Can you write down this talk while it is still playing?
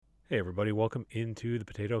Hey everybody, welcome into the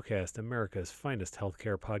Potato Cast, America's finest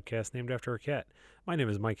healthcare podcast named after a cat. My name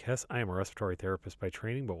is Mike Hess. I am a respiratory therapist by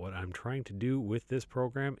training, but what I'm trying to do with this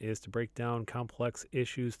program is to break down complex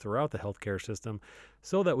issues throughout the healthcare system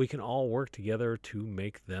so that we can all work together to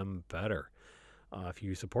make them better. If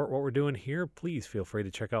you support what we're doing here, please feel free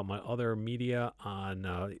to check out my other media on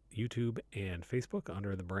YouTube and Facebook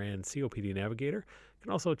under the brand COPD Navigator. You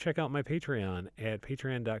can also check out my Patreon at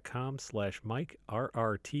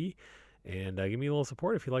patreon.com/MikeRRT and give me a little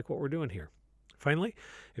support if you like what we're doing here. Finally,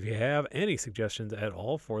 if you have any suggestions at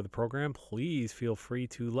all for the program, please feel free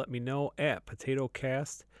to let me know at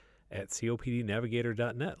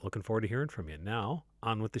potatocast@copdnavigator.net. Looking forward to hearing from you. Now,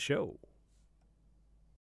 on with the show.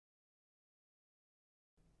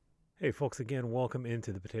 Hey folks, again, welcome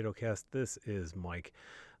into the Potato Cast. This is Mike.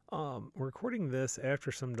 We're recording this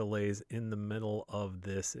after some delays in the middle of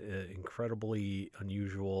this incredibly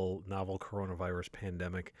unusual novel coronavirus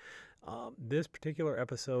pandemic. This particular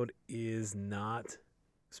episode is not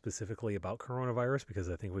specifically about coronavirus because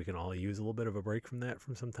I think we can all use a little bit of a break from that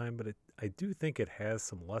from some time, but I do think it has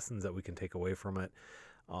some lessons that we can take away from it.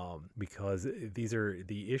 Because these are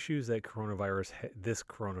the issues that this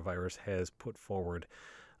coronavirus has put forward.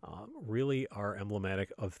 Really are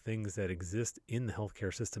emblematic of things that exist in the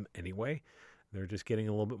healthcare system anyway. They're just getting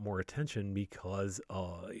a little bit more attention because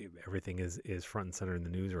everything is front and center in the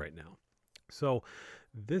news right now. So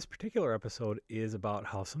this particular episode is about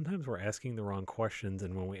how sometimes we're asking the wrong questions,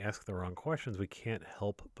 and when we ask the wrong questions, we can't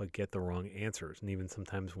help but get the wrong answers. And even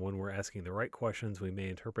sometimes when we're asking the right questions, we may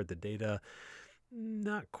interpret the data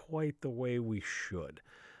not quite the way we should.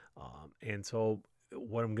 And so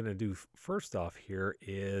what I'm going to do first off here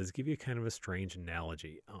is give you kind of a strange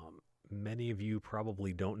analogy. Many of you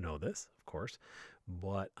probably don't know this, of course,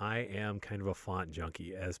 but I am kind of a font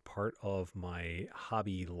junkie. As part of my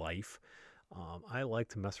hobby life, I like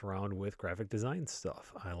to mess around with graphic design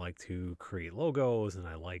stuff. I like to create logos, and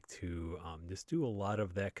I like to just do a lot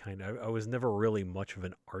of that kind of. I was never really much of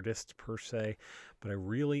an artist per se, but I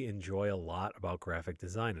really enjoy a lot about graphic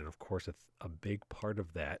design. And of course, a big part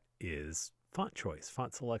of that is font choice,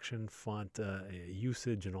 font selection, font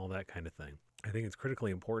usage, and all that kind of thing. I think it's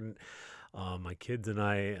critically important. My kids and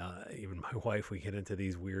I, even my wife, we get into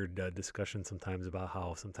these weird discussions sometimes about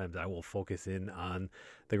how sometimes I will focus in on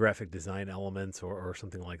the graphic design elements or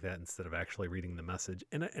something like that instead of actually reading the message.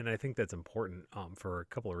 And I think that's important for a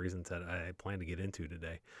couple of reasons that I plan to get into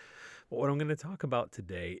today. But what I'm going to talk about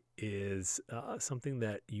today is something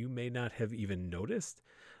that you may not have even noticed.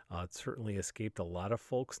 It certainly escaped a lot of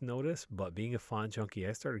folks' notice, but being a font junkie,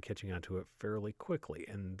 I started catching on to it fairly quickly.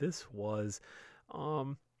 And this was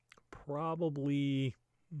probably,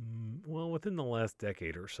 within the last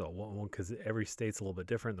decade or so, because every state's a little bit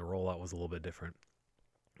different. The rollout was a little bit different.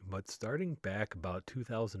 But starting back about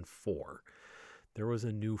 2004, there was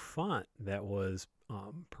a new font that was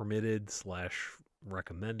permitted /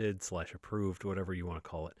 recommended / approved, whatever you want to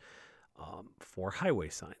call it. For highway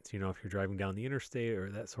signs, if you're driving down the interstate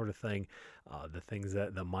or that sort of thing, the things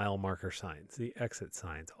that the mile marker signs, the exit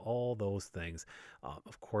signs, all those things,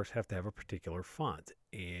 of course, have to have a particular font.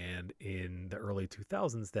 And in the early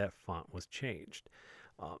 2000s, that font was changed.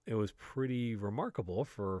 It was pretty remarkable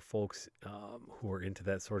for folks who are into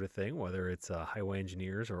that sort of thing, whether it's highway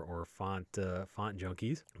engineers or font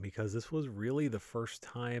junkies, because this was really the first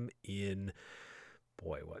time in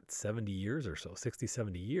 70 years or so, 60,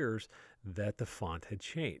 70 years, that the font had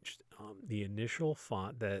changed. The initial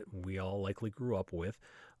font that we all likely grew up with,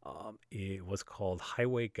 it was called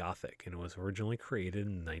Highway Gothic, and it was originally created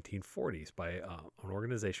in the 1940s by an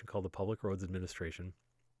organization called the Public Roads Administration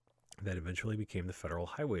that eventually became the Federal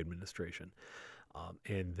Highway Administration.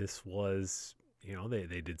 And this was,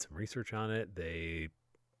 they did some research on it. They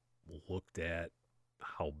looked at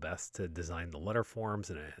how best to design the letter forms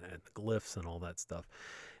and the glyphs and all that stuff.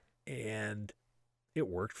 And it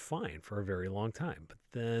worked fine for a very long time. But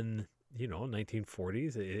then,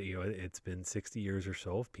 1940s, it's been 60 years or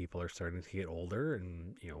so. People are starting to get older,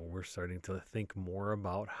 and, we're starting to think more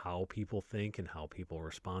about how people think and how people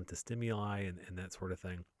respond to stimuli and that sort of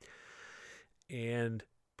thing. And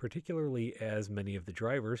particularly as many of the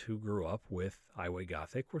drivers who grew up with Highway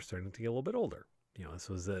Gothic were starting to get a little bit older. This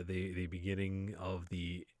was the beginning of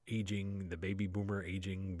the baby boomer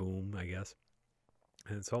aging boom, I guess.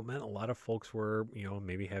 And so it meant a lot of folks were,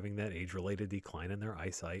 maybe having that age-related decline in their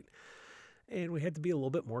eyesight. And we had to be a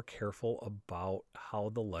little bit more careful about how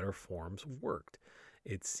the letter forms worked.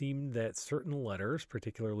 It seemed that certain letters,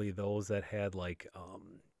 particularly those that had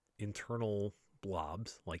internal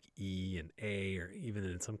blobs like E and A, or even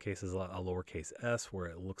in some cases a lowercase s, where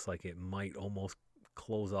it looks like it might almost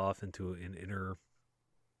close off into an inner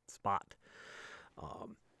spot.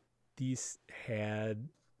 Um, these had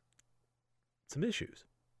some issues.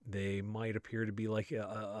 They might appear to be like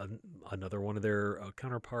another one of their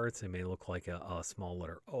counterparts. They may look like a small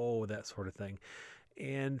letter O, that sort of thing.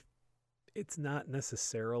 And it's not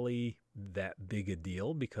necessarily that big a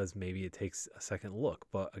deal because maybe it takes a second look.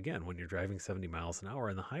 But again, when you're driving 70 miles an hour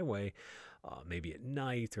on the highway, maybe at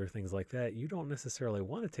night or things like that, you don't necessarily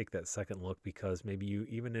want to take that second look because maybe you,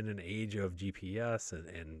 even in an age of GPS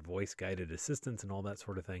and voice guided assistance and all that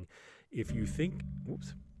sort of thing, if you think,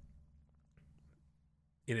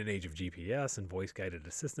 in an age of GPS and voice guided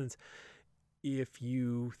assistance, if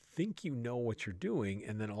you think you know what you're doing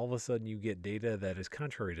and then all of a sudden you get data that is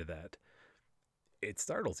contrary to that, it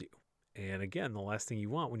startles you. And again, the last thing you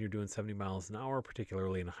want when you're doing 70 miles an hour,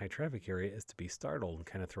 particularly in a high traffic area, is to be startled and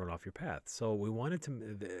kind of thrown off your path. So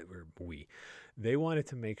they wanted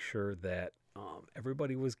to make sure that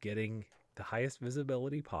everybody was getting the highest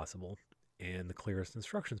visibility possible and the clearest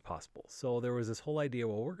instructions possible. So there was this whole idea,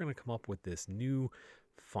 well, we're going to come up with this new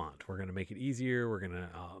font. We're going to make it easier. We're going to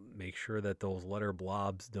make sure that those letter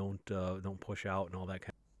blobs don't push out and all that kind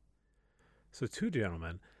of. So two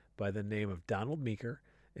gentlemen by the name of Donald Meeker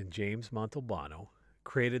and James Montalbano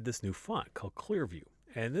created this new font called Clearview.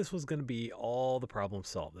 And this was going to be all the problems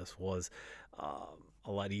solved. This was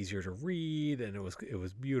a lot easier to read, and it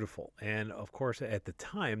was beautiful. And of course, at the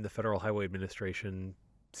time, the Federal Highway Administration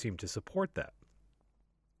seemed to support that.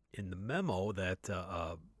 In the memo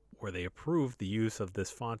that where they approved the use of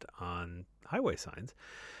this font on highway signs,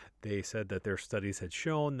 they said that their studies had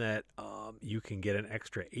shown that you can get an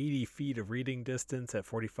extra 80 feet of reading distance at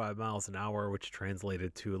 45 miles an hour, which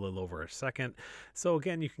translated to a little over a second. So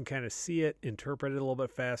again, you can kind of see it, interpret it a little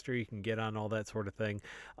bit faster. You can get on all that sort of thing.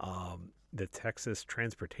 The Texas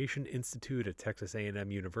Transportation Institute at Texas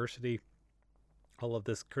A&M University. All of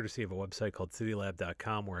this courtesy of a website called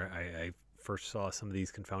citylab.com, where I first saw some of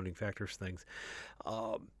these confounding factors things.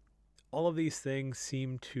 All of these things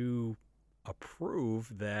seem to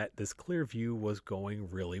approve that this Clearview was going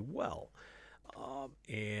really well.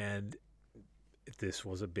 And this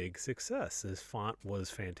was a big success. This font was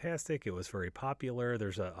fantastic. It was very popular.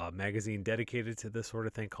 There's a magazine dedicated to this sort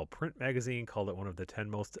of thing called Print Magazine, called it one of the 10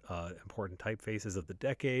 most important typefaces of the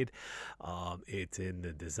decade. It's in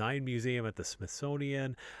the Design Museum at the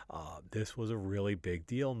Smithsonian. This was a really big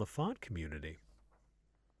deal in the font community.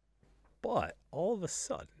 But all of a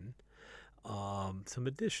sudden, some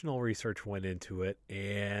additional research went into it,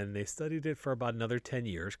 and they studied it for about another 10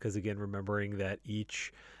 years because, again, remembering that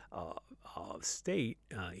each state,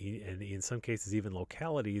 and in some cases even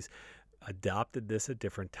localities, adopted this at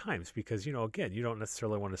different times because, again, you don't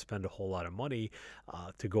necessarily want to spend a whole lot of money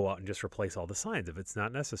to go out and just replace all the signs if it's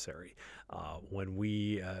not necessary. When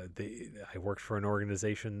I worked for an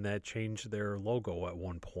organization that changed their logo at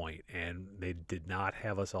one point, and they did not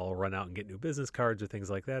have us all run out and get new business cards or things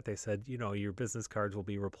like that. They said, your business cards will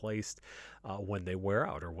be replaced when they wear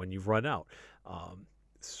out or when you run out.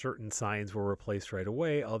 Certain signs were replaced right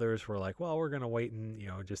away. Others were like, well, we're going to wait and,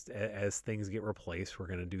 just as things get replaced, we're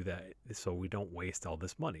going to do that so we don't waste all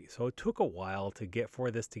this money. So it took a while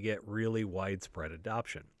for this to get really widespread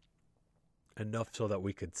adoption, enough so that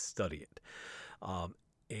we could study it.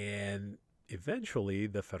 And eventually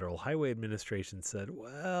the Federal Highway Administration said,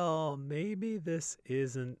 well, maybe this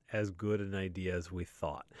isn't as good an idea as we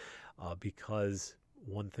thought, because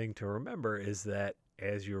one thing to remember is that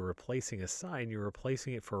as you're replacing a sign, you're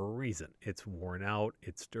replacing it for a reason. It's worn out,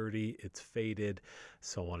 it's dirty, it's faded,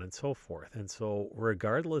 so on and so forth. And so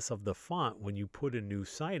regardless of the font, when you put a new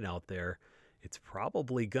sign out there, it's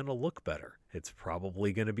probably going to look better. It's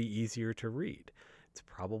probably going to be easier to read. It's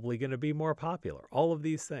probably going to be more popular. All of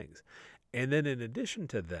these things. And then in addition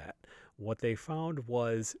to that, what they found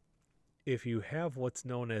was if you have what's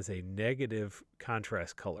known as a negative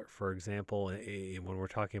contrast color, for example, when we're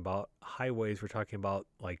talking about highways, we're talking about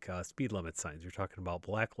like speed limit signs. You're talking about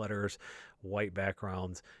black letters, white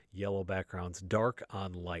backgrounds, yellow backgrounds, dark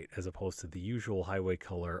on light, as opposed to the usual highway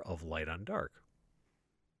color of light on dark.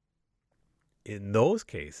 In those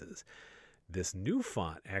cases, this new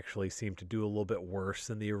font actually seemed to do a little bit worse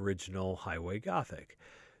than the original Highway Gothic.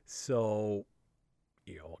 So,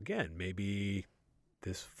 again, maybe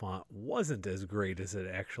this font wasn't as great as it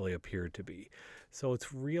actually appeared to be. So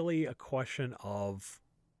it's really a question of,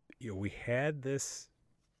 we had this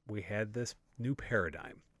new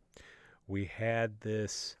paradigm. We had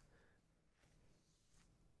this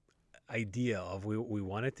idea of we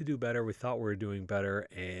wanted to do better. We thought we were doing better,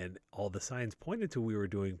 and all the signs pointed to we were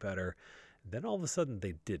doing better. Then all of a sudden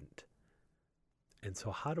they didn't. And so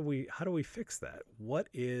how do we fix that?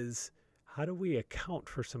 how do we account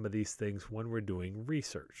for some of these things when we're doing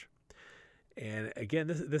research? And again,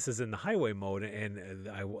 this is in the highway mode, and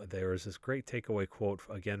there was this great takeaway quote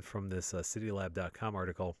again from this citylab.com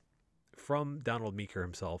article from Donald Meeker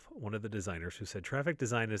himself, one of the designers, who said, "Traffic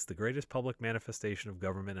design is the greatest public manifestation of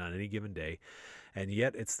government on any given day, and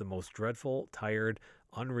yet it's the most dreadful, tired,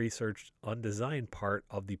 unresearched, undesigned part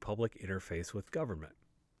of the public interface with government."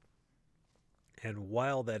 And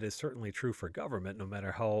while that is certainly true for government, no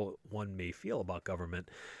matter how one may feel about government,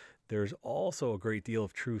 there's also a great deal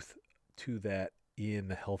of truth to that in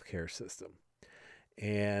the healthcare system.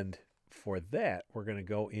 And for that, we're going to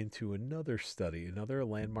go into another study, another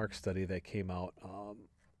landmark study that came out.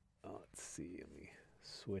 Let's see, let me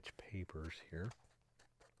switch papers here.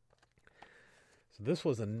 So this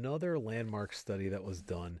was another landmark study that was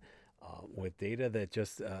done with data that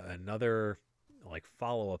just another like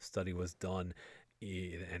follow-up study was done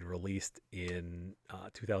and released in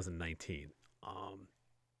 2019,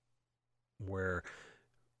 where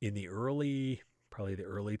in probably the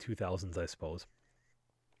early 2000s, I suppose,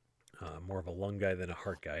 more of a lung guy than a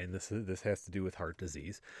heart guy, and this has to do with heart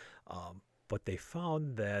disease. But they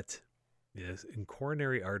found that in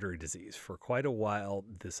coronary artery disease, for quite a while,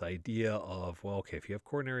 this idea of, well, okay, if you have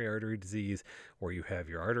coronary artery disease where you have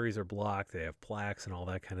your arteries are blocked, they have plaques and all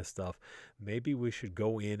that kind of stuff, maybe we should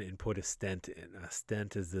go in and put a stent in. A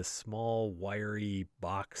stent is this small wiry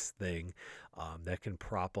box thing that can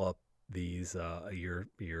prop up these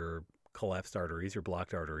your collapsed arteries, your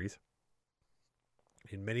blocked arteries.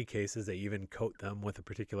 In many cases, they even coat them with a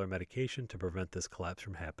particular medication to prevent this collapse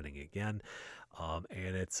from happening again.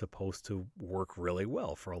 And it's supposed to work really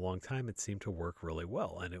well. For a long time, it seemed to work really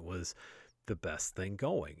well. And it was the best thing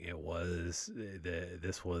going.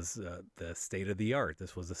 This was the state of the art.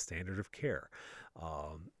 This was the standard of care.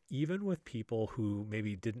 Even with people who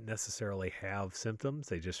maybe didn't necessarily have symptoms,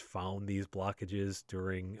 they just found these blockages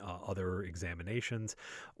during other examinations,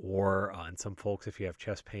 or in some folks, if you have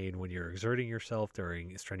chest pain when you're exerting yourself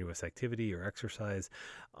during strenuous activity or exercise,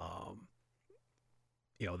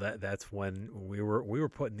 that's when we were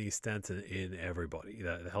putting these stents in everybody.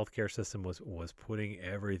 The healthcare system was putting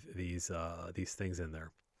these things in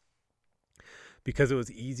there, because it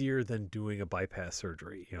was easier than doing a bypass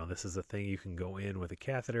surgery. This is a thing you can go in with a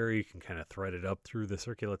catheter. You can kind of thread it up through the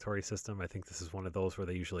circulatory system. I think this is one of those where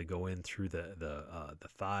they usually go in through the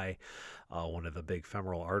thigh, one of the big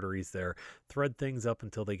femoral arteries there, thread things up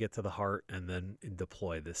until they get to the heart, and then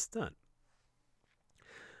deploy this stent.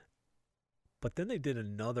 But then they did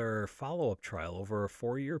another follow-up trial over a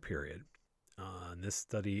 4-year period. And this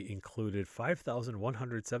study included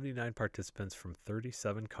 5,179 participants from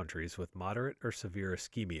 37 countries with moderate or severe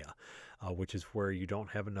ischemia, which is where you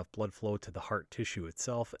don't have enough blood flow to the heart tissue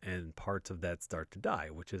itself, and parts of that start to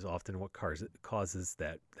die, which is often what causes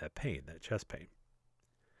that pain, that chest pain.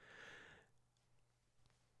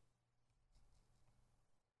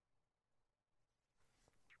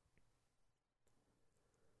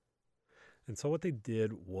 And so what they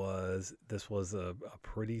did was, this was a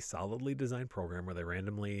pretty solidly designed program where they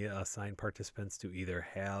randomly assigned participants to either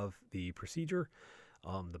have the procedure,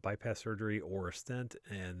 the bypass surgery, or a stent.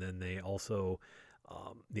 And then they also,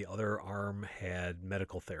 the other arm had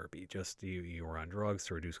medical therapy. Just you were on drugs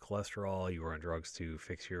to reduce cholesterol, you were on drugs to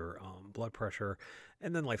fix your blood pressure,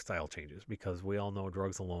 and then lifestyle changes, because we all know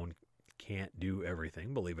drugs alone can't do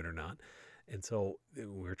everything, believe it or not. And so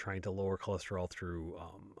we're trying to lower cholesterol through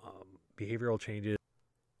behavioral changes.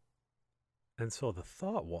 And so the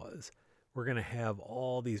thought was, we're going to have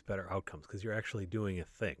all these better outcomes because you're actually doing a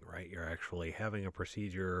thing, right? You're actually having a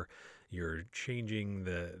procedure. You're changing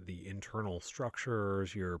the internal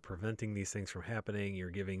structures. You're preventing these things from happening.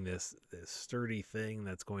 You're giving this sturdy thing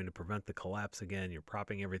that's going to prevent the collapse again. You're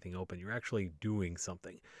propping everything open. You're actually doing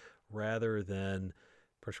something, rather than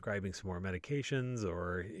prescribing some more medications,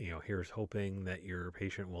 or here's hoping that your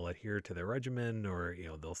patient will adhere to their regimen, or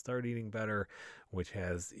they'll start eating better, which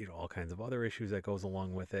has all kinds of other issues that goes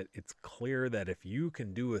along with it. It's clear that if you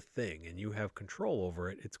can do a thing and you have control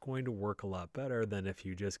over it, it's going to work a lot better than if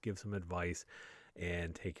you just give some advice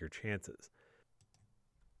and take your chances.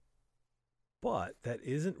 But that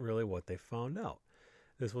isn't really what they found out.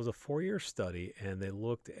 This was a 4-year study, and they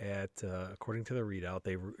looked at, according to the readout,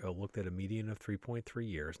 they looked at a median of 3.3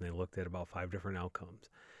 years, and they looked at about 5 different outcomes.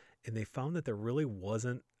 And they found that there really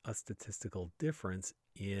wasn't a statistical difference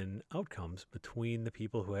in outcomes between the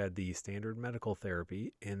people who had the standard medical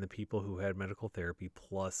therapy and the people who had medical therapy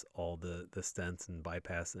plus all the stents and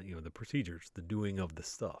bypass, the procedures, the doing of the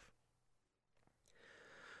stuff.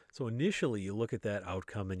 So initially, you look at that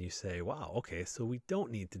outcome and you say, wow, okay, so we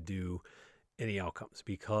don't need to do any outcomes,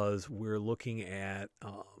 because we're looking at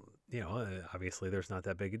obviously there's not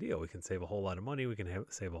that big a deal. We can save a whole lot of money. We can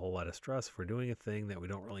save a whole lot of stress. If we're doing a thing that we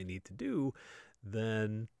don't really need to do,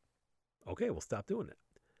 then okay, we'll stop doing it.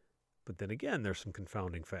 But then again, there's some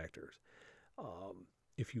confounding factors.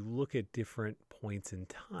 If you look at different points in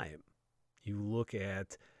time, you look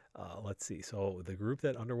at, let's see, so the group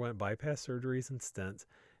that underwent bypass surgeries and stents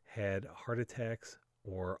had heart attacks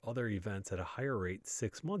or other events at a higher rate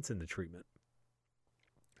 6 months into treatment.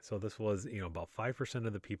 So this was, about 5%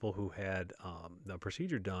 of the people who had the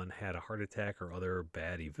procedure done had a heart attack or other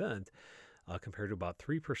bad event, compared to about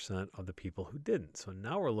 3% of the people who didn't. So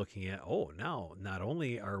now we're looking at, now not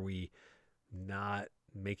only are we not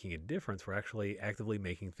making a difference, we're actually actively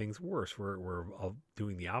making things worse. We're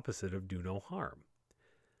doing the opposite of do no harm.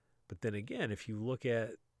 But then again, if you look at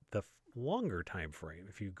the longer time frame,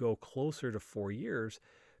 if you go closer to 4 years,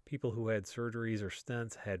 people who had surgeries or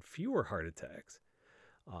stents had fewer heart attacks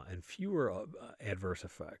and fewer adverse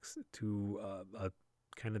effects to a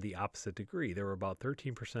kind of the opposite degree. There were about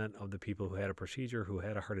 13% of the people who had a procedure who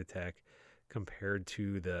had a heart attack compared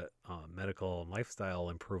to the medical and lifestyle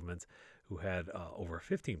improvements who had over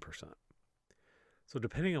 15%. So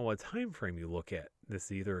depending on what time frame you look at, this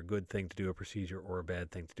is either a good thing to do a procedure or a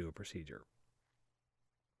bad thing to do a procedure.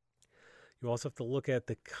 You also have to look at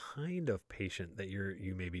the kind of patient that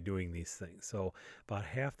you may be doing these things. So about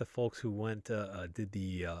half the folks who did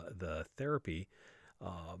the therapy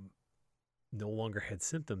no longer had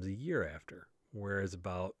symptoms a year after, whereas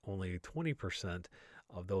about only 20%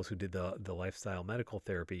 of those who did the lifestyle medical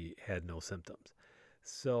therapy had no symptoms.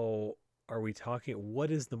 So are we talking, what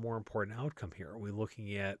is the more important outcome here? Are we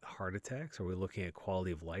looking at heart attacks? Are we looking at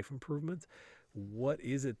quality of life improvements? What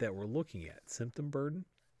is it that we're looking at? Symptom burden?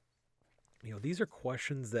 These are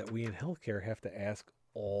questions that we in healthcare have to ask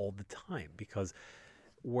all the time, because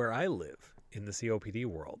where I live in the COPD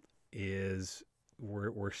world is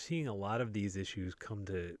we're seeing a lot of these issues come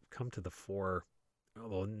to the fore,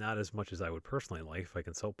 although not as much as I would personally like, if I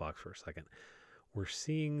can soapbox for a second. We're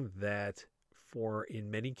seeing that in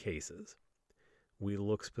many cases, we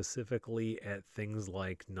look specifically at things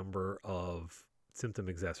like number of symptom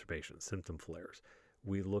exacerbations, symptom flares.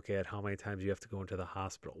 We look at how many times you have to go into the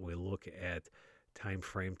hospital. We look at time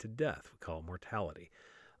frame to death. We call it mortality.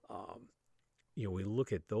 We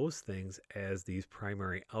look at those things as these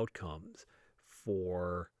primary outcomes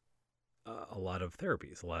for a lot of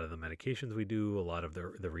therapies, a lot of the medications we do, a lot of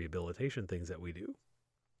the rehabilitation things that we do.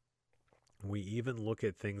 We even look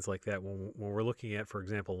at things like that when we're looking at, for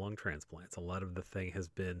example, lung transplants. A lot of the thing has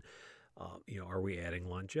been, are we adding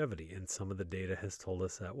longevity? And some of the data has told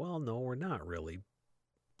us that, well, no, we're not really.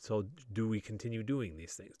 So do we continue doing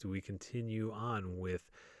these things? Do we continue on with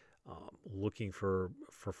looking for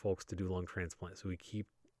folks to do lung transplants? Do we keep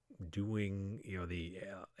doing, the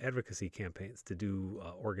advocacy campaigns to do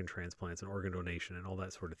organ transplants and organ donation and all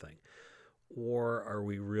that sort of thing? Or are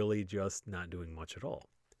we really just not doing much at all?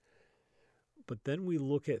 But then we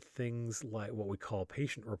look at things like what we call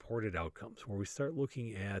patient-reported outcomes, where we start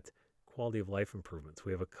looking at quality of life improvements.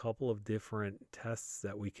 We have a couple of different tests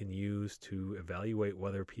that we can use to evaluate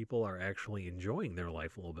whether people are actually enjoying their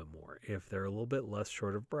life a little bit more, if they're a little bit less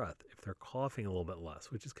short of breath, if they're coughing a little bit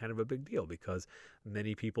less, which is kind of a big deal because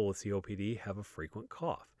many people with COPD have a frequent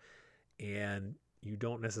cough. And you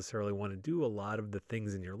don't necessarily want to do a lot of the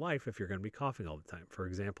things in your life if you're going to be coughing all the time. For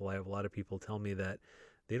example, I have a lot of people tell me that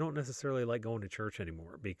they don't necessarily like going to church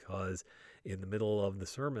anymore because in the middle of the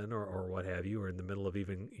sermon or what have you, or in the middle of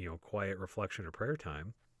even, quiet reflection or prayer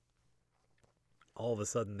time, all of a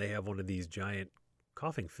sudden they have one of these giant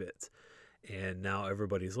coughing fits. And now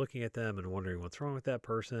everybody's looking at them and wondering what's wrong with that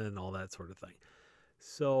person, all that sort of thing.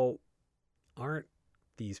 So aren't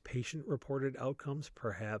these patient-reported outcomes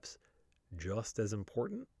perhaps just as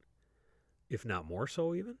important, if not more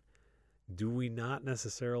so even? Do we not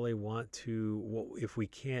necessarily want to, if we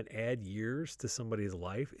can't add years to somebody's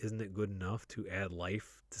life, isn't it good enough to add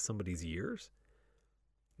life to somebody's years?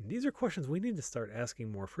 And these are questions we need to start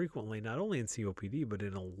asking more frequently, not only in COPD, but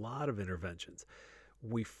in a lot of interventions.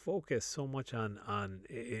 We focus so much on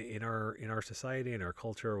in our society, in our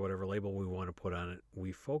culture, or whatever label we want to put on it,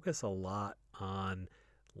 we focus a lot on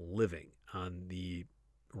living, on the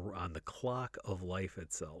clock of life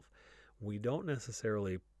itself. We don't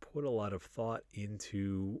necessarily put a lot of thought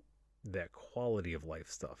into that quality of life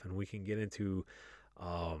stuff. And we can get into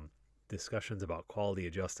discussions about quality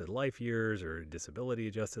adjusted life years or disability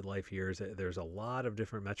adjusted life years. There's a lot of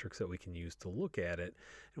different metrics that we can use to look at it.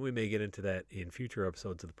 And we may get into that in future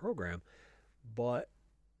episodes of the program. But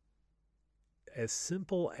as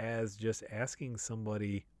simple as just asking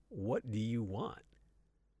somebody, what do you want?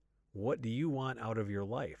 What do you want out of your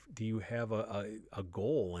life? Do you have a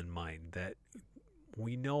goal in mind that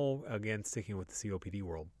we know, again, sticking with the COPD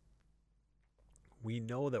world, we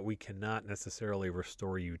know that we cannot necessarily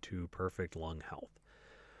restore you to perfect lung health.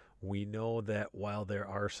 We know that while there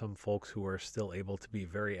are some folks who are still able to be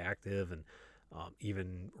very active and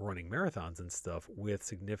even running marathons and stuff with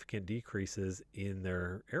significant decreases in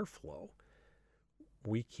their airflow,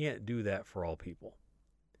 we can't do that for all people.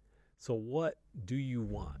 So, what do you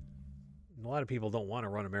want? A lot of people don't want to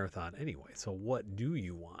run a marathon anyway. So, what do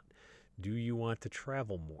you want? Do you want to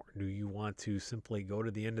travel more? Do you want to simply go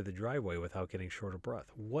to the end of the driveway without getting short of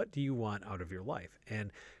breath? What do you want out of your life?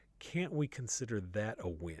 And can't we consider that a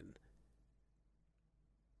win?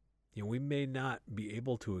 We may not be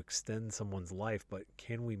able to extend someone's life, but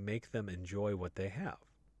can we make them enjoy what they have?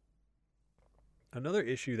 Another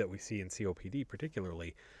issue that we see in COPD,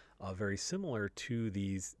 particularly very similar to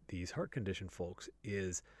these heart condition folks,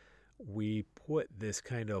 is we put this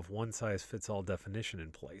kind of one-size-fits-all definition in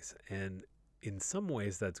place. And in some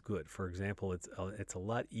ways, that's good. For example, it's a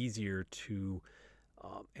lot easier to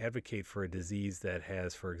advocate for a disease that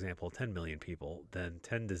has, for example, 10 million people than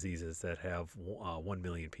 10 diseases that have 1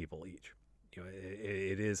 million people each.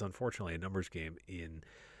 It is unfortunately a numbers game in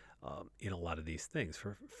a lot of these things,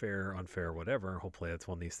 for fair, unfair, whatever. Hopefully that's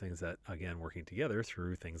one of these things that, again, working together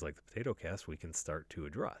through things like the Potato Cast, we can start to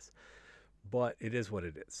address. But it is what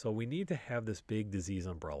it is. So we need to have this big disease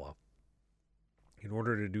umbrella in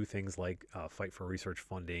order to do things like fight for research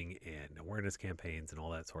funding and awareness campaigns and all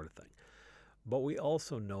that sort of thing. But we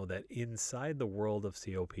also know that inside the world of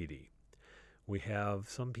COPD, we have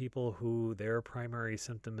some people who their primary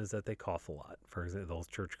symptom is that they cough a lot. For example, those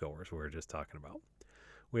churchgoers we were just talking about.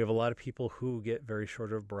 We have a lot of people who get very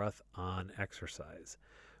short of breath on exercise.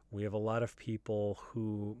 We have a lot of people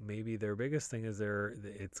who maybe their biggest thing is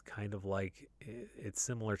it's kind of like, it's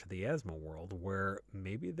similar to the asthma world, where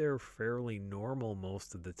maybe they're fairly normal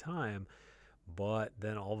most of the time, but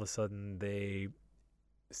then all of a sudden they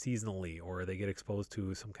seasonally, or they get exposed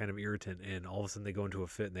to some kind of irritant, and all of a sudden they go into a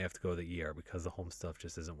fit and they have to go to the ER because the home stuff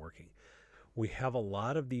just isn't working. We have a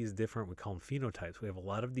lot of these different, we call them phenotypes. We have a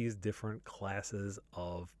lot of these different classes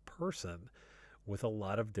of person with a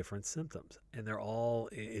lot of different symptoms. And they're all,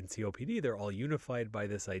 in COPD, they're all unified by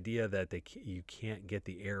this idea that you can't get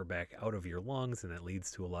the air back out of your lungs, and that leads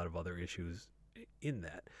to a lot of other issues in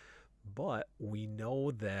that. But we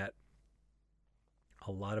know that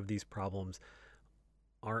a lot of these problems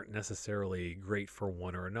aren't necessarily great for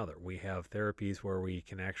one or another. We have therapies where we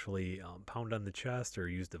can actually pound on the chest or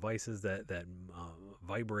use devices that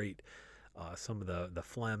vibrate some of the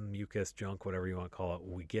phlegm, mucus, junk, whatever you want to call it.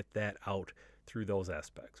 We get that out through those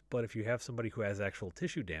aspects. But if you have somebody who has actual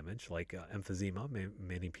tissue damage, like emphysema,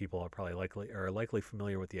 many people are likely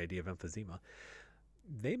familiar with the idea of emphysema.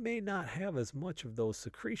 They may not have as much of those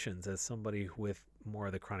secretions as somebody with more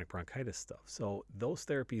of the chronic bronchitis stuff. So those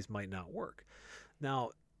therapies might not work.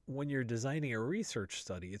 Now, when you're designing a research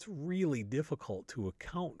study, it's really difficult to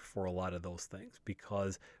account for a lot of those things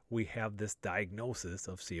because we have this diagnosis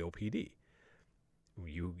of COPD.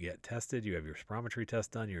 You get tested, you have your spirometry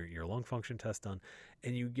test done, your lung function test done,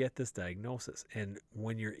 and you get this diagnosis. And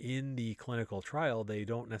when you're in the clinical trial, they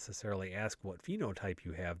don't necessarily ask what phenotype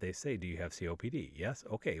you have. They say, do you have COPD? Yes?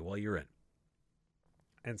 Okay, well, you're in.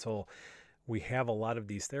 And so we have a lot of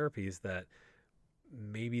these therapies that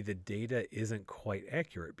maybe the data isn't quite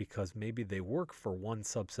accurate because maybe they work for one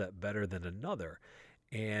subset better than another.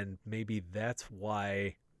 And maybe that's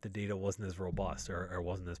why the data wasn't as robust or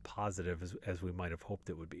wasn't as positive as we might have hoped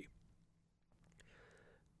it would be.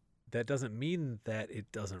 That doesn't mean that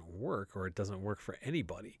it doesn't work or it doesn't work for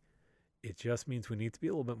anybody. It just means we need to be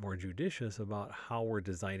a little bit more judicious about how we're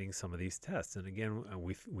designing some of these tests. And again,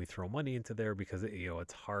 we throw money into there because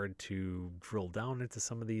it's hard to drill down into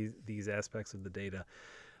some of these aspects of the data.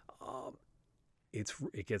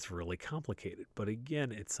 It gets really complicated. But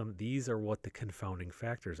again, these are what the confounding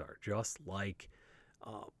factors are. Just like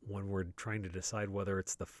when we're trying to decide whether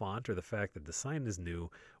it's the font or the fact that the sign is new,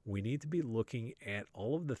 we need to be looking at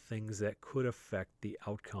all of the things that could affect the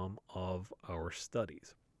outcome of our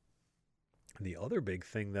studies. The other big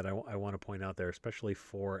thing that I want to point out there, especially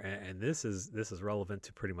and this is relevant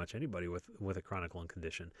to pretty much anybody with a chronic lung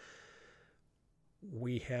condition,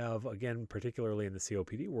 we have, again, particularly in the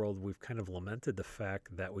COPD world, we've kind of lamented the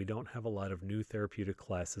fact that we don't have a lot of new therapeutic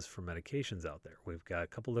classes for medications out there. We've got a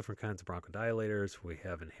couple different kinds of bronchodilators. We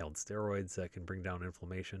have inhaled steroids that can bring down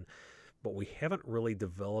inflammation, but we haven't really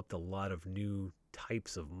developed a lot of new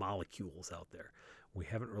types of molecules out there. We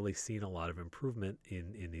haven't really seen a lot of improvement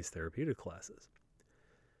in these therapeutic classes.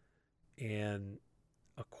 And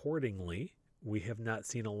accordingly, we have not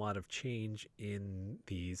seen a lot of change in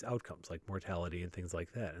these outcomes like mortality and things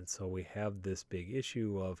like that. And so we have this big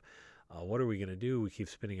issue of what are we going to do? We keep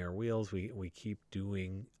spinning our wheels. We keep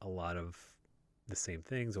doing a lot of the same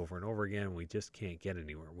things over and over again. We just can't get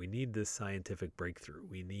anywhere. We need this scientific breakthrough.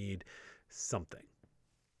 We need something.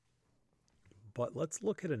 But let's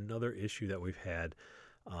look at another issue that we've had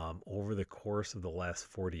over the course of the last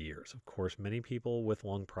 40 years. Of course, many people with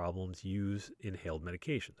lung problems use inhaled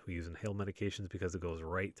medications. We use inhaled medications because it goes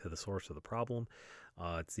right to the source of the problem.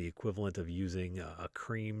 It's the equivalent of using a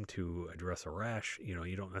cream to address a rash.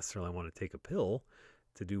 You don't necessarily want to take a pill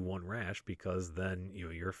to do one rash because then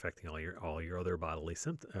you're affecting all your other bodily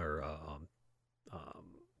symptoms or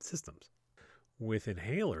systems. With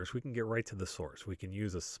inhalers, we can get right to the source. We can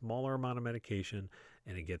use a smaller amount of medication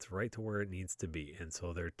and it gets right to where it needs to be. And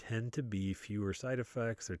so there tend to be fewer side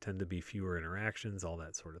effects, there tend to be fewer interactions, all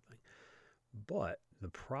that sort of thing. But the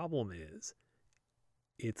problem is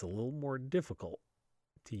it's a little more difficult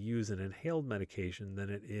to use an inhaled medication than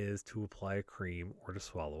it is to apply a cream or to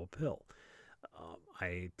swallow a pill.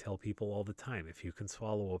 I tell people all the time, if you can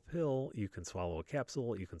swallow a pill, you can swallow a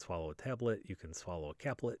capsule, you can swallow a tablet, you can swallow a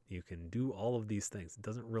caplet, you can do all of these things. It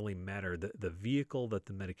doesn't really matter. The vehicle that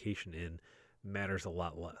the medication in matters a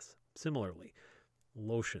lot less. Similarly,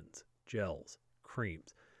 lotions, gels,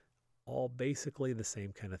 creams, all basically the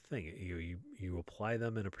same kind of thing. You apply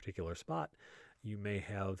them in a particular spot. You may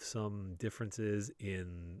have some differences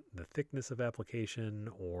in the thickness of application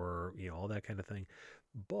or, all that kind of thing,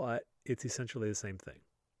 but it's essentially the same thing.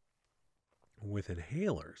 With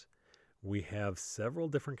inhalers, we have several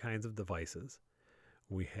different kinds of devices.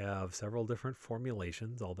 We have several different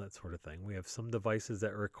formulations, all that sort of thing. We have some devices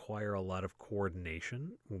that require a lot of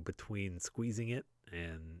coordination between squeezing it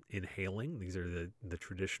and inhaling. These are the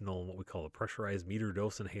traditional, what we call a pressurized meter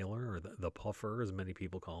dose inhaler, or the puffer, as many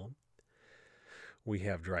people call them. We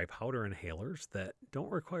have dry powder inhalers that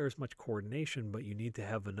don't require as much coordination, but you need to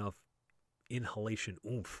have enough inhalation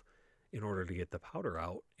oomph in order to get the powder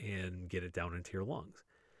out and get it down into your lungs.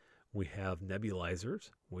 We have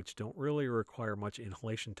nebulizers, which don't really require much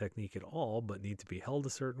inhalation technique at all, but need to be held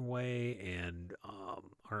a certain way and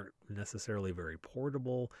aren't necessarily very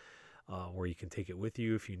portable, where you can take it with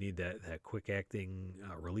you if you need that quick-acting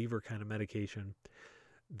reliever kind of medication.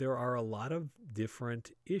 There are a lot of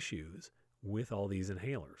different issues with all these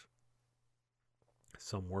inhalers.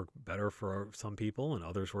 Some work better for some people and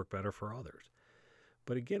others work better for others.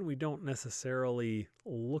 But again, we don't necessarily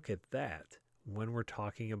look at that when we're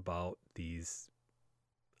talking about these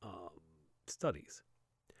studies.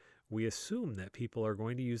 We assume that people are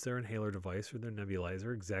going to use their inhaler device or their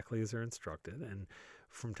nebulizer exactly as they're instructed. And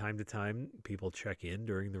from time to time, people check in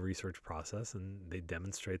during the research process and they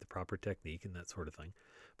demonstrate the proper technique and that sort of thing.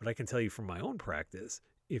 But I can tell you from my own practice,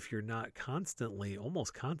 if you're not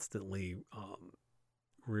almost constantly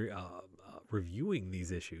reviewing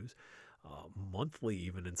these issues, monthly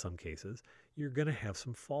even in some cases, you're going to have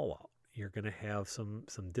some fallout. You're going to have some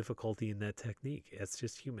difficulty in that technique. It's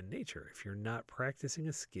just human nature. If you're not practicing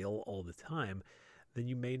a skill all the time, then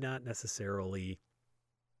you may not necessarily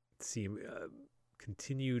see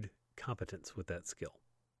continued competence with that skill.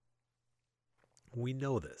 We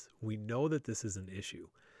know this. We know that this is an issue,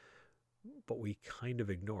 but we kind of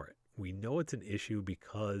ignore it. We know it's an issue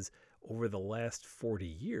because over the last 40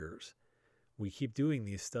 years, we keep doing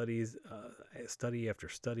these studies, study after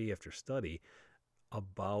study after study,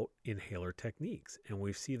 about inhaler techniques. And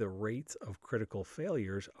we see the rates of critical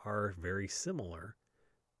failures are very similar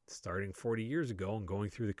starting 40 years ago and going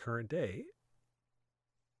through the current day.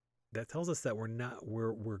 That tells us that we're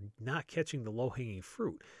not catching the low-hanging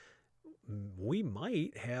fruit. We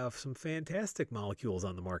might have some fantastic molecules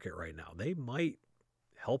on the market right now. They might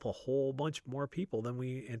help a whole bunch more people than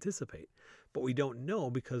we anticipate. But we don't know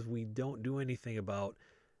because we don't do anything about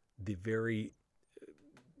the very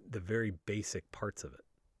basic parts of it.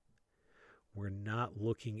 We're not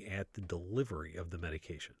looking at the delivery of the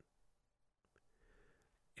medication.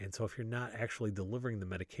 And so if you're not actually delivering the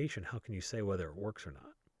medication, how can you say whether it works or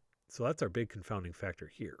not? So that's our big confounding factor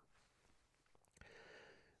here.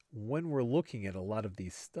 When we're looking at a lot of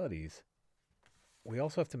these studies, we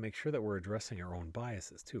also have to make sure that we're addressing our own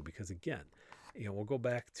biases too, because again, we'll go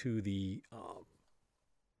back to the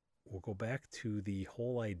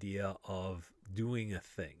whole idea of doing a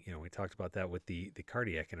thing. We talked about that with the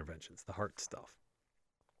cardiac interventions, the heart stuff.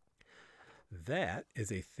 That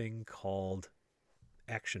is a thing called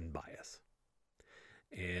action bias.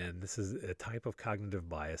 And this is a type of cognitive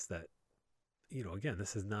bias that, again,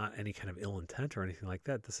 this is not any kind of ill intent or anything like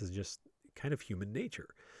that. This is just kind of human nature.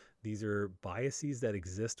 These are biases that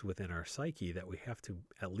exist within our psyche that we have to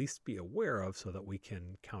at least be aware of so that we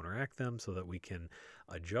can counteract them, so that we can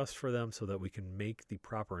adjust for them, so that we can make the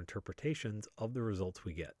proper interpretations of the results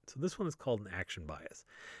we get. So this one is called an action bias.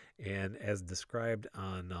 And as described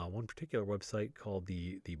on one particular website called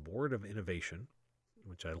the Board of Innovation,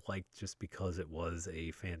 which I liked just because it was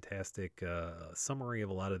a fantastic summary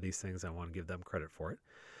of a lot of these things, I want to give them credit for it.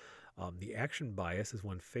 The action bias is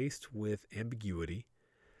when faced with ambiguity,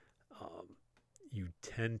 you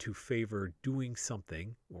tend to favor doing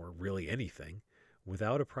something, or really anything,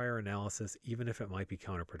 without a prior analysis, even if it might be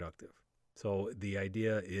counterproductive. So the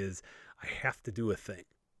idea is, I have to do a thing,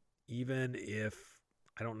 even if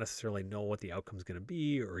I don't necessarily know what the outcome is going to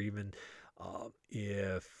be, or even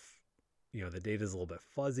if the data is a little bit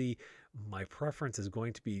fuzzy. My preference is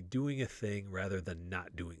going to be doing a thing rather than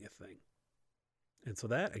not doing a thing. And so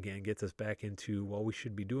that, again, gets us back into, well, we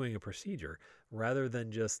should be doing a procedure rather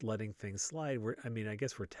than just letting things slide. I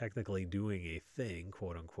guess we're technically doing a thing,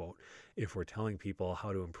 quote unquote, if we're telling people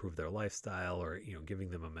how to improve their lifestyle or,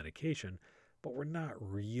 giving them a medication, but we're not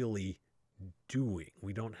really doing.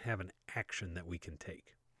 We don't have an action that we can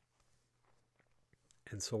take.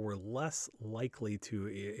 And so we're less likely to,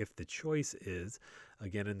 if the choice is,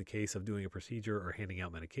 again, in the case of doing a procedure or handing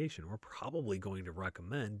out medication, we're probably going to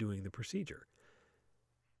recommend doing the procedure.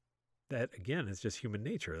 That, again, is just human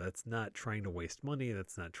nature. That's not trying to waste money.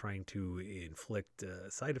 That's not trying to inflict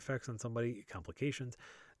side effects on somebody, complications.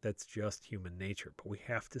 That's just human nature. But we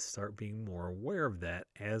have to start being more aware of that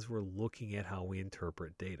as we're looking at how we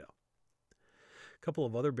interpret data. A couple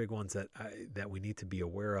of other big ones that we need to be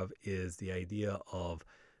aware of is the idea of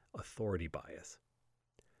authority bias.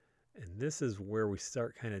 And this is where we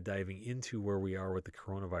start kind of diving into where we are with the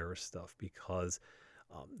coronavirus stuff, because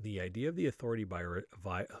the idea of the authority virus,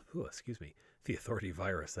 the authority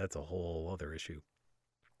virus, that's a whole other issue.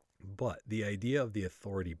 But the idea of the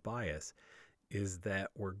authority bias is that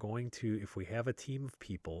we're going to, if we have a team of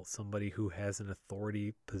people, somebody who has an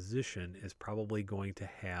authority position is probably going to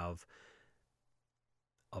have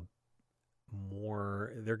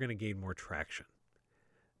they're going to gain more traction.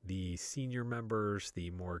 The senior members,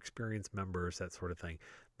 the more experienced members, that sort of thing,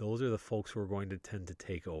 those are the folks who are going to tend to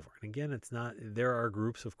take over. And again, there are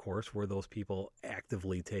groups, of course, where those people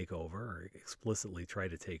actively take over or explicitly try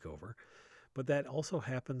to take over. But that also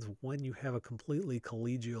happens when you have a completely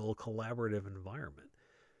collegial, collaborative environment.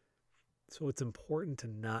 So it's important to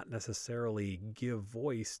not necessarily give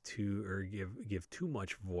voice to, or give too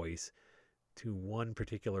much voice to one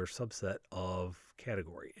particular subset of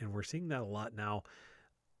category. And we're seeing that a lot now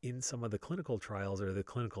in some of the clinical trials or the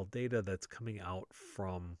clinical data that's coming out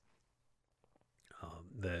from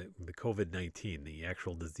the COVID-19, the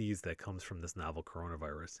actual disease that comes from this novel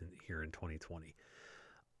coronavirus here in 2020.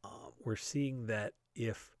 We're seeing that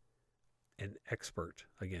if an expert,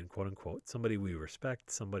 again, quote unquote, somebody we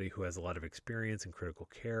respect, somebody who has a lot of experience in critical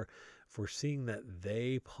care, if we're seeing that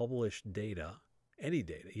they publish data, any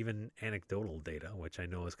data, even anecdotal data, which I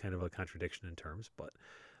know is kind of a contradiction in terms, but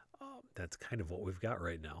that's kind of what we've got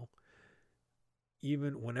right now.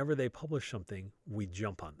 Even whenever they publish something, we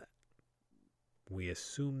jump on that. We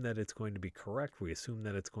assume that it's going to be correct. We assume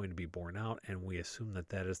that it's going to be borne out, and we assume that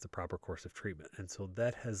that is the proper course of treatment. And so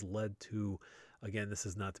that has led to, again, this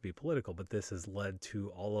is not to be political, but this has led to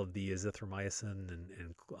all of the azithromycin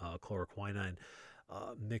and chloroquine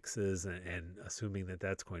mixes and assuming that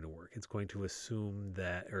that's going to work. It's going to assume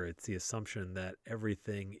that, or it's the assumption that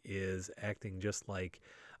everything is acting just like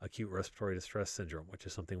acute respiratory distress syndrome, which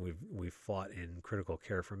is something we've fought in critical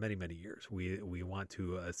care for many, many years. We want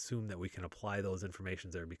to assume that we can apply those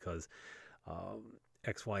informations there because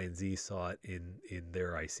X, Y, and Z saw it in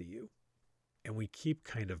their ICU. And we keep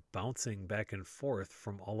kind of bouncing back and forth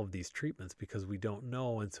from all of these treatments because we don't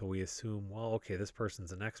know, and so we assume, well, okay, this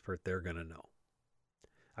person's an expert, they're going to know.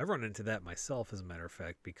 I've run into that myself, as a matter of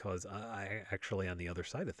fact, because I actually on the other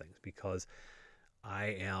side of things, because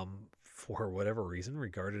I am, for whatever reason,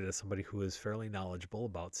 regarded as somebody who is fairly knowledgeable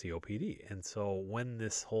about COPD. And so when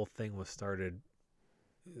this whole thing was started,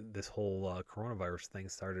 this whole coronavirus thing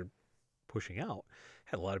started pushing out,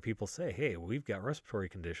 had a lot of people say, hey, we've got respiratory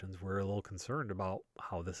conditions. We're a little concerned about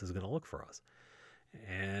how this is going to look for us.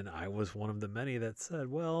 And I was one of the many that said,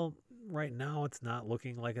 well, right now it's not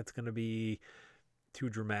looking like it's going to be too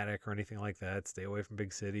dramatic or anything like that. Stay away from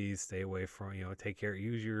big cities, stay away from, take care,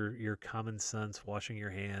 use your common sense, washing your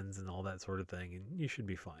hands and all that sort of thing, and you should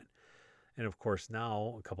be fine. And of course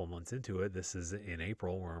now, a couple months into it, this is in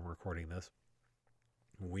April where I'm recording this,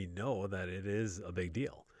 we know that it is a big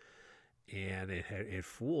deal. And it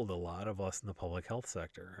fooled a lot of us in the public health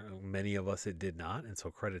sector. Many of us it did not, and so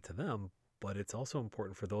credit to them. but it's also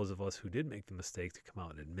important for those of us who did make the mistake to come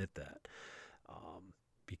out and admit that,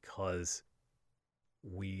 because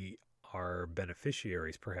we are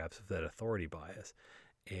beneficiaries perhaps of that authority bias.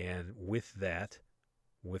 And with that,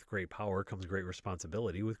 with great power comes great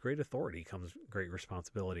responsibility. With great authority comes great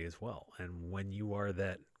responsibility as well. And when you are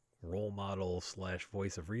that role model /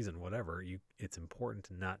 voice of reason, whatever, it's important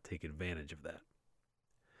to not take advantage of that.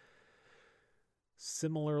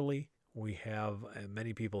 Similarly, we have, and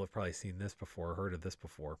many people have probably seen this before, heard of this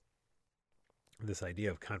before, this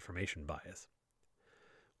idea of confirmation bias,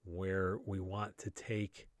 where we want to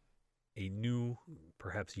take a new,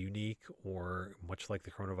 perhaps unique, or much like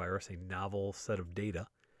the coronavirus, a novel set of data,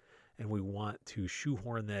 and we want to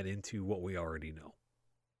shoehorn that into what we already know.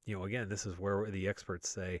 Again, this is where the experts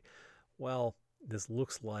say, well, this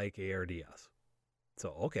looks like ARDS. So,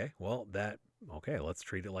 okay, let's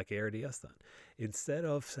treat it like ARDS then. Instead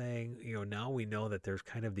of saying, now we know that there's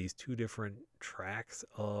kind of these two different tracks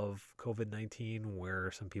of COVID-19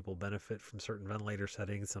 where some people benefit from certain ventilator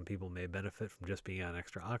settings, some people may benefit from just being on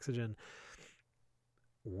extra oxygen.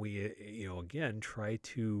 We, again, try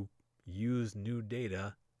to use new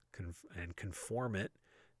data and conform it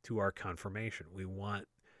to our confirmation. We want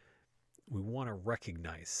to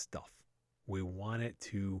recognize stuff. We want it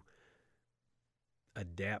to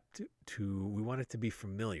adapt to, we want it to be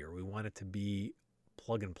familiar. We want it to be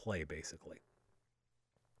plug and play, basically.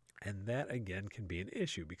 And that, again, can be an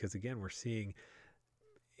issue because, again, we're seeing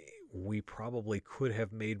we probably could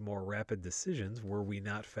have made more rapid decisions were we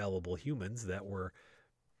not fallible humans that were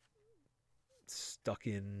stuck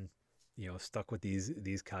with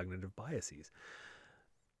these cognitive biases.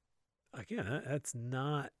 Again, it's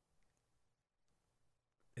not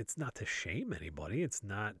to shame anybody. It's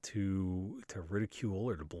not to ridicule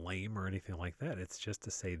or to blame or anything like that. It's just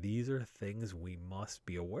to say these are things we must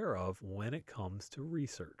be aware of when it comes to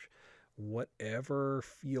research. Whatever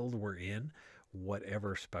field we're in,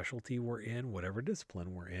 whatever specialty we're in, whatever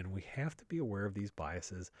discipline we're in, we have to be aware of these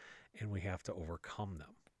biases and we have to overcome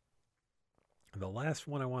them. The last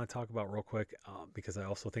one I want to talk about real quick, because I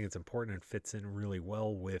also think it's important and fits in really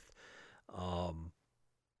well with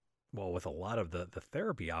with a lot of the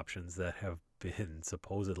therapy options that have been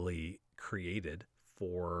supposedly created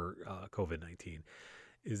for COVID-19,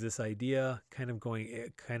 is this idea kind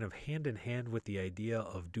of hand in hand with the idea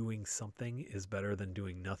of doing something is better than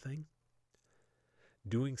doing nothing.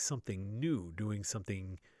 Doing something new, doing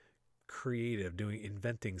something creative,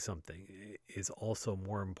 inventing something is also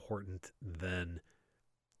more important than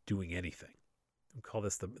doing anything. We call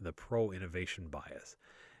this the pro-innovation bias.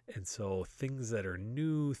 And so things that are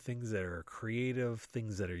new, things that are creative,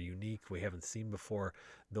 things that are unique, we haven't seen before,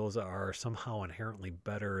 those are somehow inherently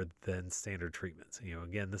better than standard treatments.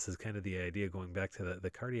 Again, this is kind of the idea going back to the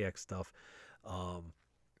cardiac stuff.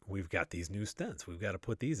 We've got these new stents. We've got to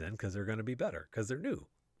put these in because they're going to be better because they're new.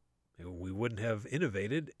 We wouldn't have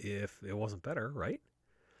innovated if it wasn't better, right?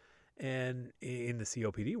 And in the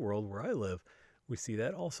COPD world where I live, we see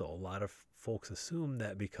that also. A lot of folks assume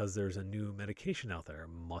that because there's a new medication out there, it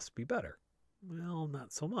must be better. Well,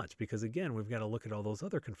 not so much, because again, we've got to look at all those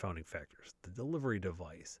other confounding factors, the delivery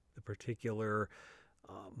device, the particular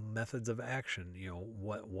methods of action,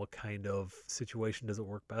 what kind of situation does it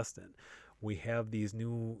work best in? We have these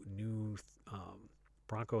new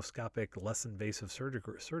bronchoscopic, less invasive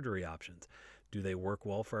surgery options. Do they work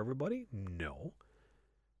well for everybody? No.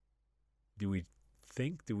 Do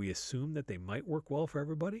we assume that they might work well for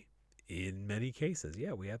everybody? In many cases,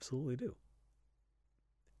 yeah, we absolutely do.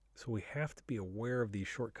 So we have to be aware of these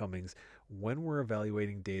shortcomings when we're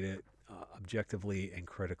evaluating data objectively and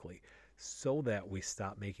critically, so that we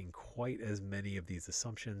stop making quite as many of these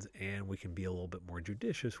assumptions and we can be a little bit more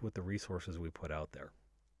judicious with the resources we put out there.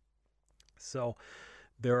 So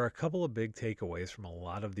there are a couple of big takeaways from a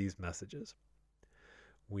lot of these messages.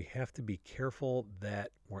 We have to be careful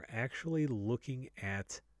that we're actually looking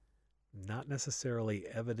at not necessarily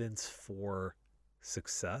evidence for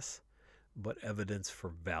success, but evidence for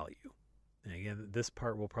value. And again, this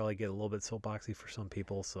part will probably get a little bit soapboxy for some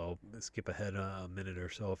people, so skip ahead a minute or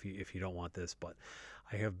so if you don't want this. But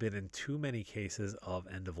I have been in too many cases of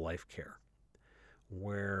end-of-life care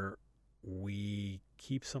where we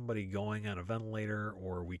keep somebody going on a ventilator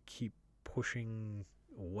or we keep pushing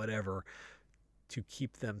whatever to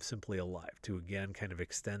keep them simply alive, to again kind of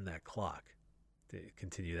extend that clock, to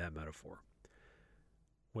continue that metaphor,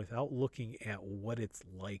 without looking at what it's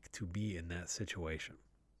like to be in that situation.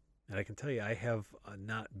 And I can tell you, I have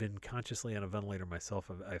not been consciously on a ventilator myself.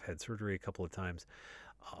 I've had surgery a couple of times,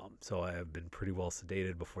 so I have been pretty well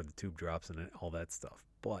sedated before the tube drops and all that stuff.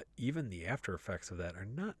 But even the after effects of that are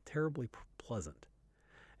not terribly pleasant.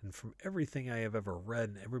 And from everything I have ever read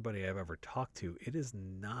and everybody I've ever talked to, it is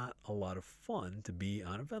not a lot of fun to be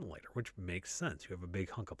on a ventilator, which makes sense. You have a big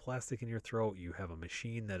hunk of plastic in your throat. You have a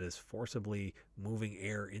machine that is forcibly moving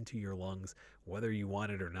air into your lungs, whether you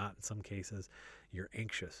want it or not in some cases. You're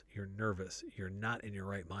anxious, you're nervous, you're not in your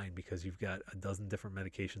right mind because you've got a dozen different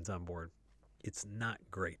medications on board. It's not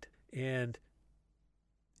great. And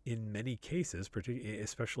in many cases,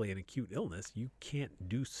 especially in acute illness, you can't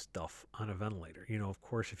do stuff on a ventilator. Of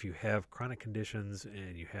course, if you have chronic conditions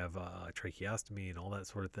and you have tracheostomy and all that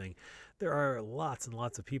sort of thing, there are lots and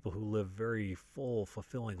lots of people who live very full,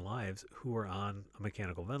 fulfilling lives who are on a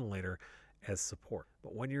mechanical ventilator as support.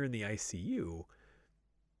 But when you're in the ICU,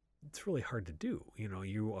 it's really hard to do.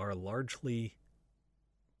 You are largely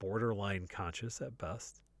borderline conscious at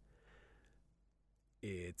best.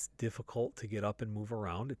 It's difficult to get up and move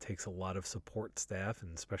around. It takes a lot of support staff,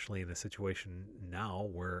 and especially in a situation now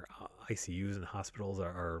where ICUs and hospitals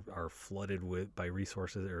are flooded by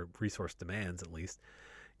resources, or resource demands at least.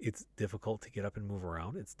 It's difficult to get up and move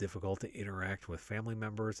around. It's difficult to interact with family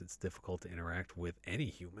members. It's difficult to interact with any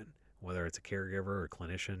human, whether it's a caregiver or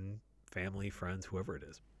clinician, family, friends, whoever it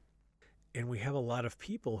is. And we have a lot of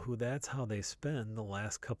people who that's how they spend the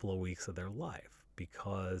last couple of weeks of their life,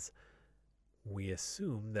 because we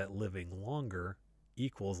assume that living longer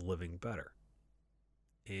equals living better.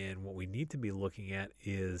 And what we need to be looking at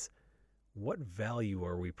is, what value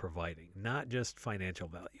are we providing? Not just financial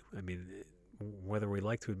value. I mean, whether we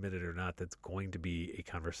like to admit it or not, that's going to be a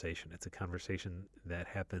conversation. It's a conversation that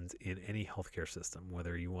happens in any healthcare system,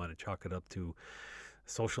 whether you want to chalk it up to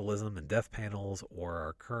socialism and death panels, or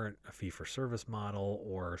our current fee-for-service model,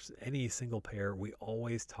 or any single payer. We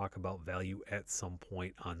always talk about value at some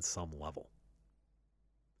point on some level.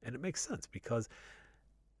 And it makes sense, because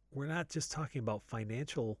we're not just talking about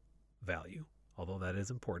financial value, although that is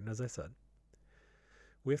important, as I said.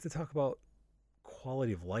 We have to talk about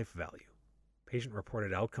quality of life value,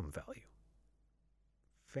 patient-reported outcome value,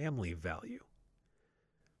 family value,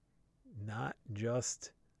 not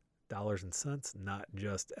just dollars and cents, not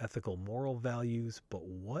just ethical, moral values, but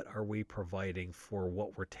what are we providing for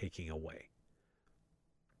what we're taking away?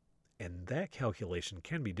 And that calculation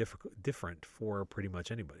can be different for pretty much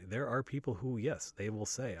anybody. There are people who, yes, they will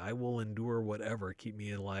say, I will endure whatever, keep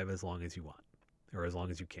me alive as long as you want, or as long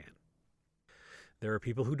as you can. There are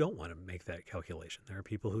people who don't want to make that calculation. There are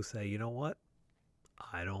people who say, you know what?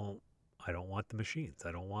 I don't want the machines.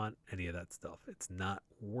 I don't want any of that stuff. It's not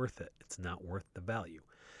worth it. It's not worth the value.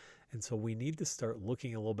 And so we need to start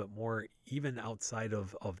looking a little bit more, even outside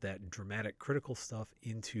of that dramatic critical stuff,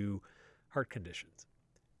 into heart conditions,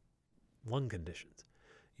 lung conditions.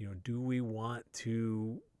 Do we want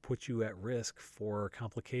to put you at risk for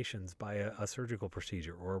complications by a surgical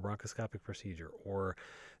procedure or a bronchoscopic procedure? Or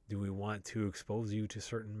do we want to expose you to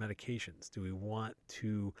certain medications?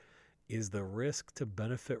 Is the risk to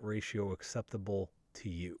benefit ratio acceptable to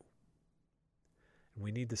you? And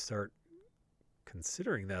we need to start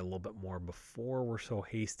considering that a little bit more before we're so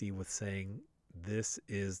hasty with saying, this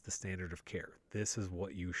is the standard of care. This is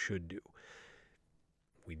what you should do.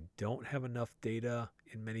 We don't have enough data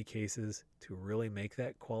in many cases to really make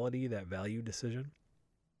that quality, that value decision.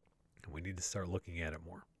 And we need to start looking at it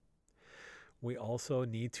more. We also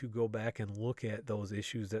need to go back and look at those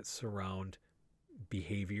issues that surround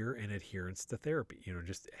behavior and adherence to therapy.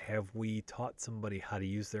 Just, have we taught somebody how to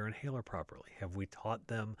use their inhaler properly? Have we taught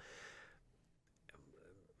them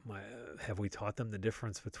the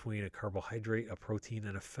difference between a carbohydrate, a protein,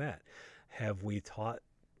 and a fat? Have we taught,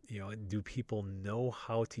 do people know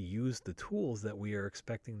how to use the tools that we are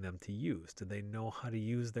expecting them to use? Do they know how to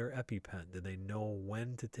use their EpiPen? Do they know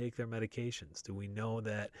when to take their medications? Do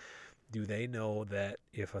they know that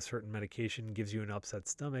if a certain medication gives you an upset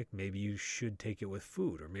stomach, maybe you should take it with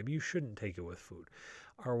food, or maybe you shouldn't take it with food?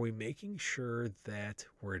 Are we making sure that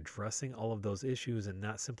we're addressing all of those issues and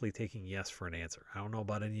not simply taking yes for an answer? I don't know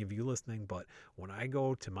about any of you listening, but when I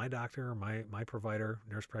go to my doctor, my provider,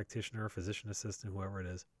 nurse practitioner, physician assistant, whoever it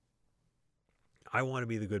is, I want to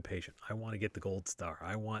be the good patient. I want to get the gold star.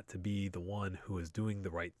 I want to be the one who is doing the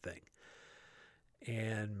right thing.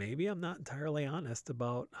 And maybe I'm not entirely honest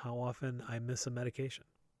about how often I miss a medication.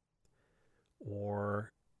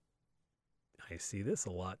 Or I see this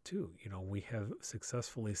a lot too. We have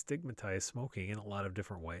successfully stigmatized smoking in a lot of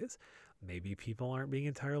different ways. Maybe people aren't being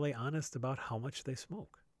entirely honest about how much they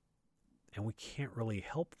smoke. And we can't really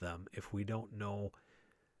help them if we don't know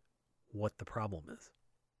what the problem is.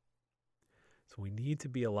 So we need to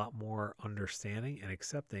be a lot more understanding and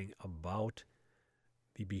accepting about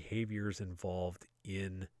the behaviors involved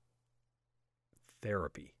in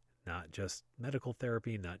therapy, not just medical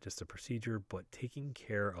therapy, not just a procedure, but taking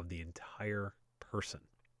care of the entire person.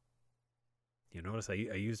 You notice I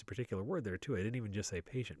used a particular word there too. I didn't even just say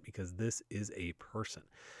patient, because this is a person.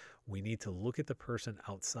 We need to look at the person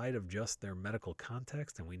outside of just their medical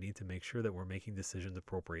context, and we need to make sure that we're making decisions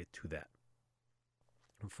appropriate to that.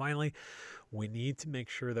 And finally, we need to make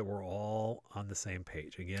sure that we're all on the same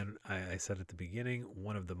page. Again, I said at the beginning,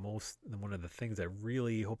 one of the things I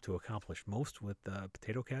really hope to accomplish most with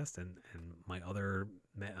PotatoCast and my other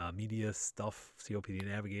media stuff, COPD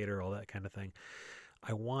Navigator, all that kind of thing,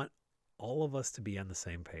 I want all of us to be on the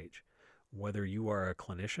same page. Whether you are a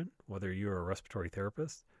clinician, whether you're a respiratory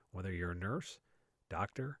therapist, whether you're a nurse,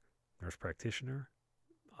 doctor, nurse practitioner,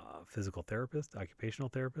 physical therapist, occupational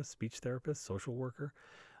therapist, speech therapist, social worker,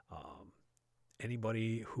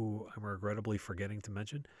 anybody who I'm regrettably forgetting to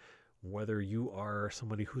mention, whether you are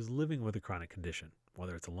somebody who's living with a chronic condition,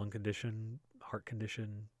 whether it's a lung condition, heart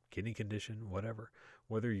condition, kidney condition, whatever,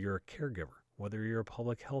 whether you're a caregiver, whether you're a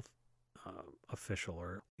public health official,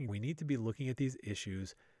 or we need to be looking at these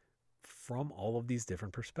issues from all of these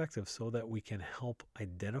different perspectives so that we can help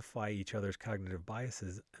identify each other's cognitive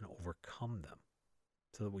biases and overcome them,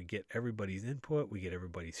 so that we get everybody's input, we get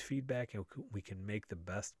everybody's feedback, and we can make the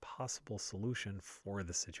best possible solution for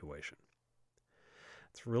the situation.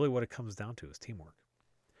 That's really what it comes down to, is teamwork.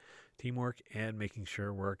 Teamwork, and making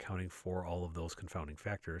sure we're accounting for all of those confounding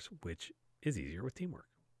factors, which is easier with teamwork.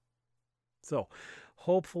 So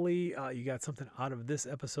hopefully you got something out of this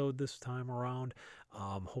episode this time around.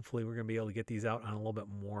 Hopefully we're going to be able to get these out on a little bit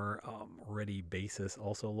more ready basis,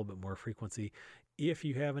 also a little bit more frequency. If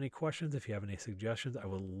you have any questions, if you have any suggestions, I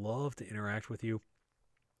would love to interact with you.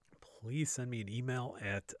 Please send me an email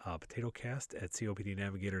at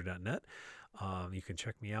potatocast@copdnavigator.net. You can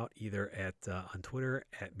check me out either on Twitter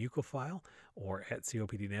at Mucophile or at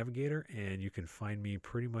COPD Navigator, and you can find me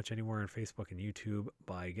pretty much anywhere on Facebook and YouTube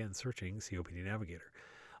by, again, searching COPD Navigator.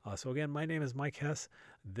 So again, my name is Mike Hess.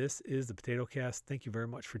 This is the PotatoCast. Thank you very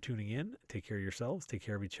much for tuning in. Take care of yourselves, take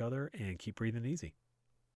care of each other, and keep breathing easy.